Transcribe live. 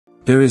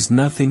There is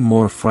nothing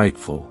more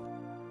frightful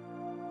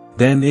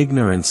than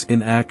ignorance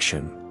in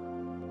action.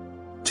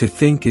 To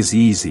think is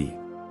easy.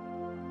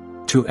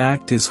 To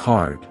act is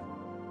hard.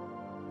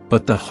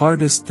 But the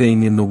hardest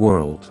thing in the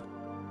world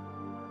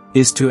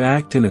is to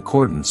act in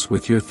accordance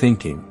with your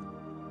thinking.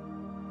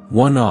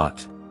 One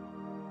ought,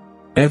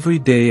 every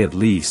day at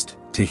least,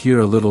 to hear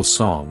a little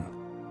song,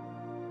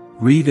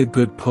 read a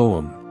good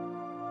poem,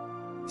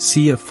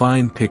 see a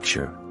fine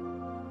picture,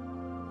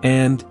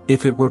 and,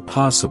 if it were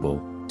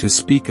possible, to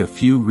speak a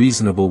few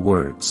reasonable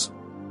words.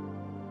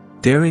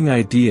 Daring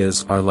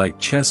ideas are like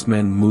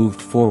chessmen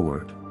moved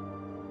forward.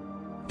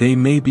 They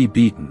may be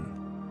beaten,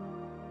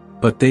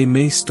 but they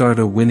may start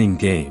a winning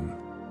game.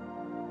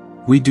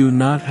 We do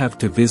not have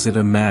to visit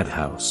a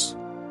madhouse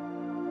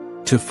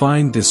to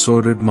find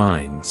disordered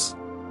minds.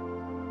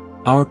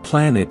 Our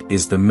planet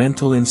is the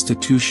mental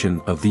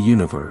institution of the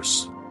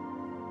universe.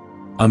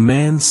 A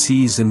man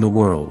sees in the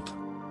world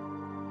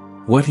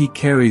what he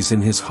carries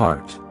in his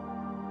heart.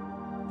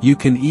 You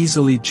can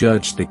easily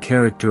judge the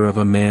character of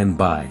a man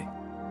by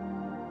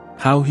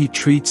how he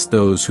treats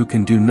those who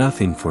can do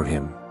nothing for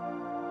him.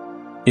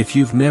 If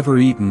you've never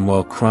eaten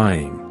while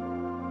crying,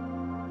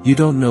 you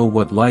don't know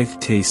what life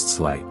tastes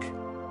like.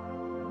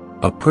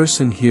 A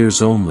person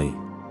hears only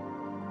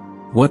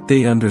what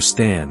they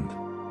understand.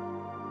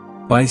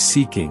 By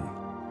seeking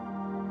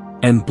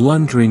and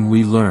blundering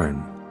we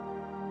learn.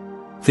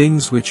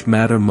 Things which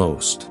matter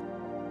most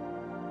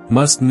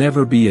must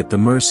never be at the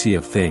mercy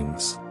of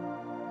things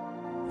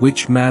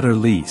which matter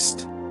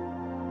least.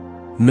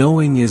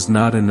 Knowing is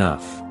not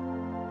enough.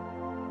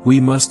 We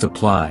must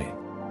apply.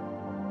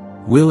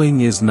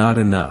 Willing is not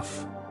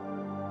enough.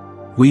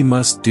 We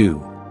must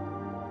do.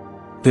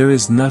 There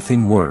is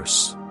nothing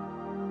worse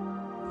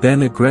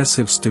than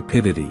aggressive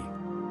stupidity.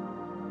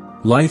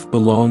 Life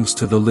belongs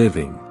to the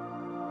living,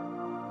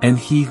 and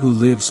he who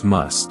lives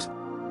must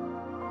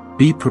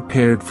be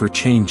prepared for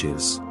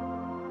changes.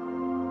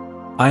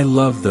 I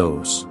love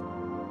those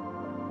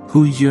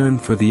who yearn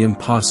for the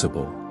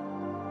impossible.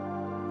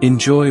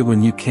 Enjoy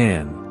when you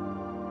can,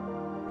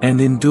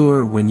 and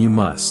endure when you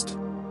must.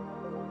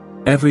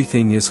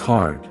 Everything is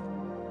hard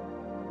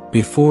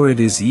before it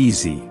is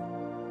easy.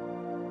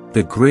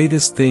 The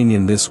greatest thing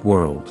in this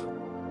world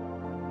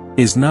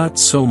is not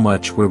so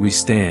much where we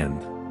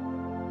stand,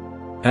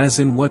 as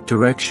in what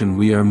direction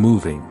we are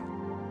moving.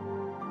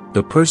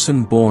 The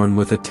person born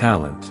with a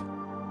talent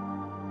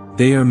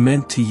they are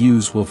meant to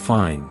use will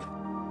find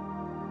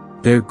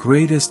their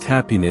greatest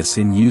happiness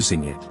in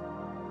using it.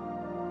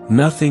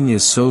 Nothing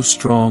is so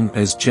strong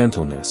as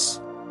gentleness.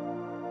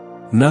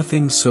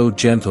 Nothing so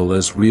gentle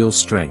as real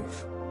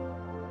strength.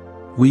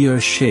 We are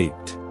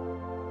shaped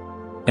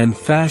and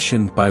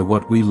fashioned by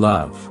what we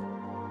love.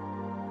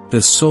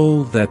 The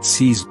soul that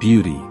sees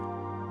beauty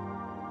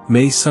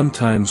may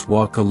sometimes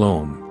walk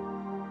alone.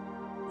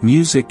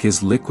 Music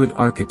is liquid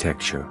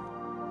architecture.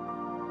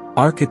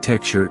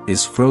 Architecture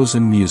is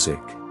frozen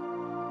music.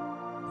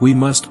 We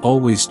must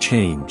always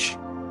change,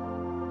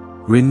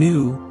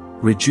 renew,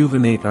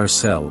 rejuvenate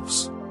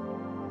ourselves.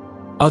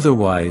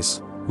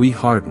 Otherwise, we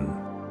harden.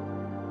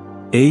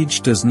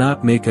 Age does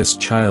not make us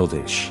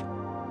childish.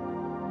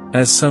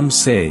 As some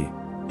say,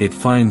 it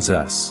finds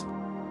us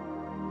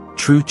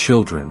true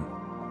children.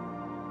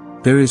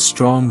 There is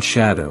strong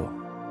shadow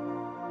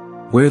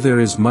where there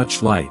is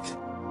much light.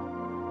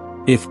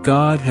 If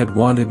God had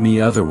wanted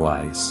me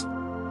otherwise,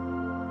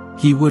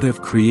 He would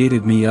have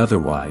created me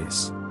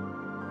otherwise.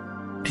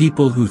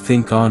 People who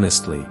think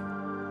honestly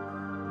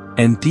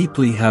and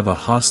deeply have a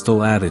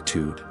hostile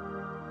attitude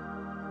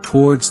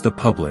towards the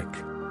public.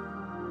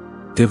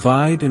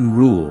 Divide and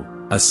rule,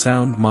 a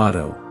sound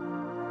motto.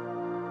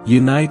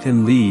 Unite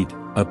and lead,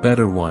 a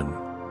better one.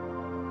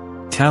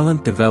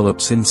 Talent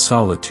develops in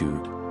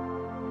solitude.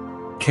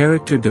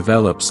 Character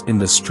develops in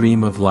the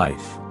stream of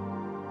life.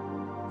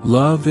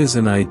 Love is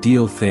an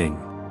ideal thing.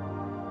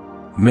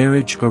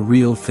 Marriage a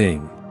real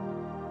thing.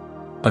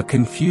 A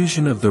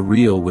confusion of the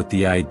real with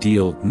the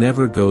ideal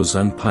never goes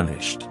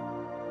unpunished.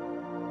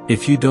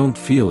 If you don't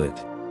feel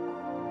it,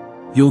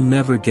 you'll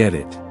never get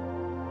it.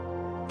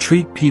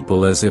 Treat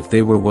people as if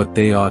they were what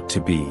they ought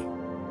to be,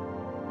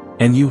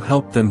 and you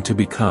help them to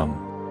become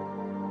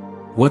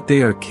what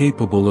they are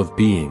capable of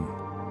being.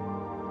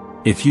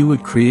 If you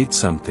would create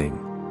something,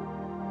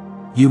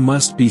 you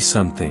must be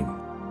something.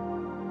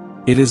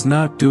 It is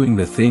not doing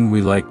the thing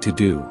we like to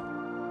do,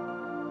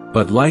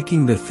 but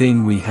liking the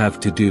thing we have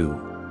to do.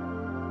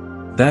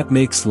 That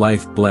makes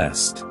life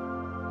blessed.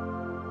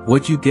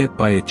 What you get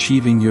by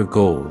achieving your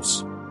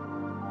goals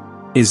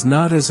is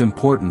not as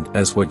important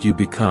as what you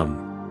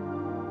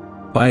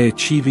become. By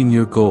achieving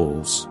your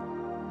goals,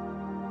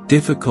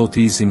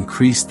 difficulties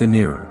increase the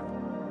nearer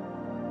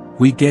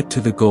we get to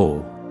the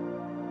goal.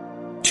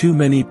 Too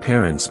many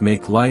parents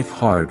make life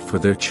hard for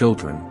their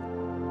children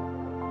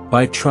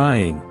by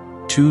trying,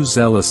 too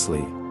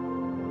zealously,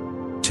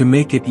 to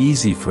make it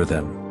easy for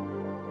them.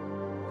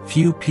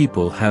 Few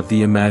people have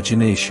the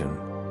imagination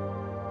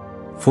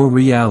for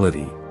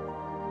reality.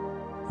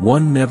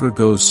 One never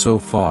goes so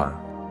far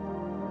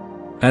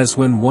as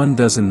when one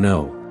doesn't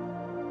know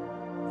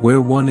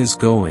where one is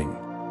going.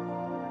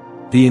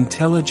 The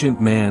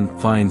intelligent man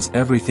finds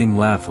everything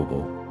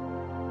laughable.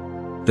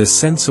 The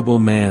sensible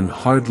man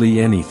hardly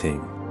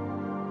anything.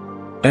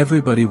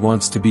 Everybody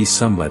wants to be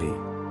somebody.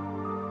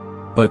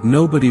 But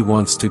nobody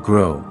wants to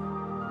grow.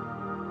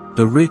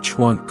 The rich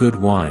want good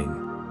wine.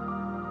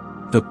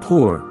 The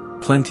poor,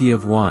 plenty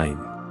of wine.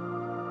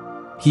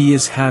 He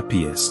is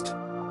happiest.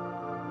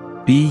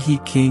 Be he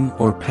king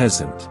or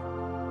peasant.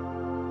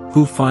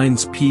 Who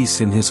finds peace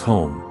in his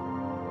home.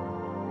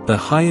 The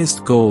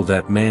highest goal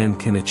that man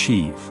can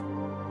achieve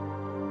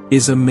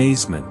is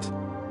amazement.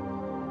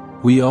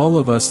 We all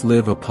of us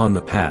live upon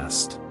the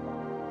past.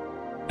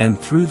 And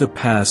through the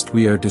past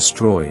we are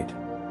destroyed.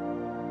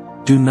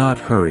 Do not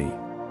hurry.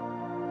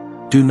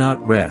 Do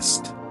not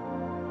rest.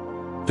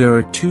 There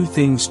are two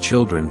things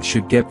children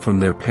should get from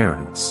their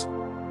parents: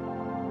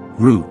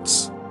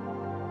 roots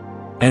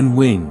and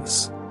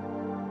wings.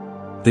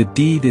 The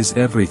deed is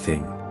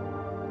everything.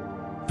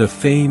 The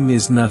fame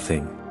is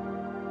nothing.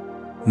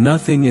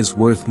 Nothing is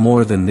worth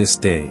more than this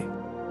day.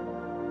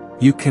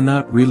 You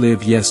cannot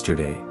relive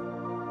yesterday.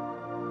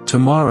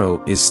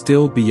 Tomorrow is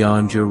still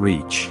beyond your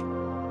reach.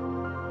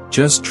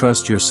 Just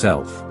trust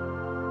yourself.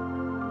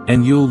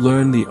 And you'll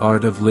learn the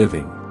art of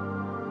living.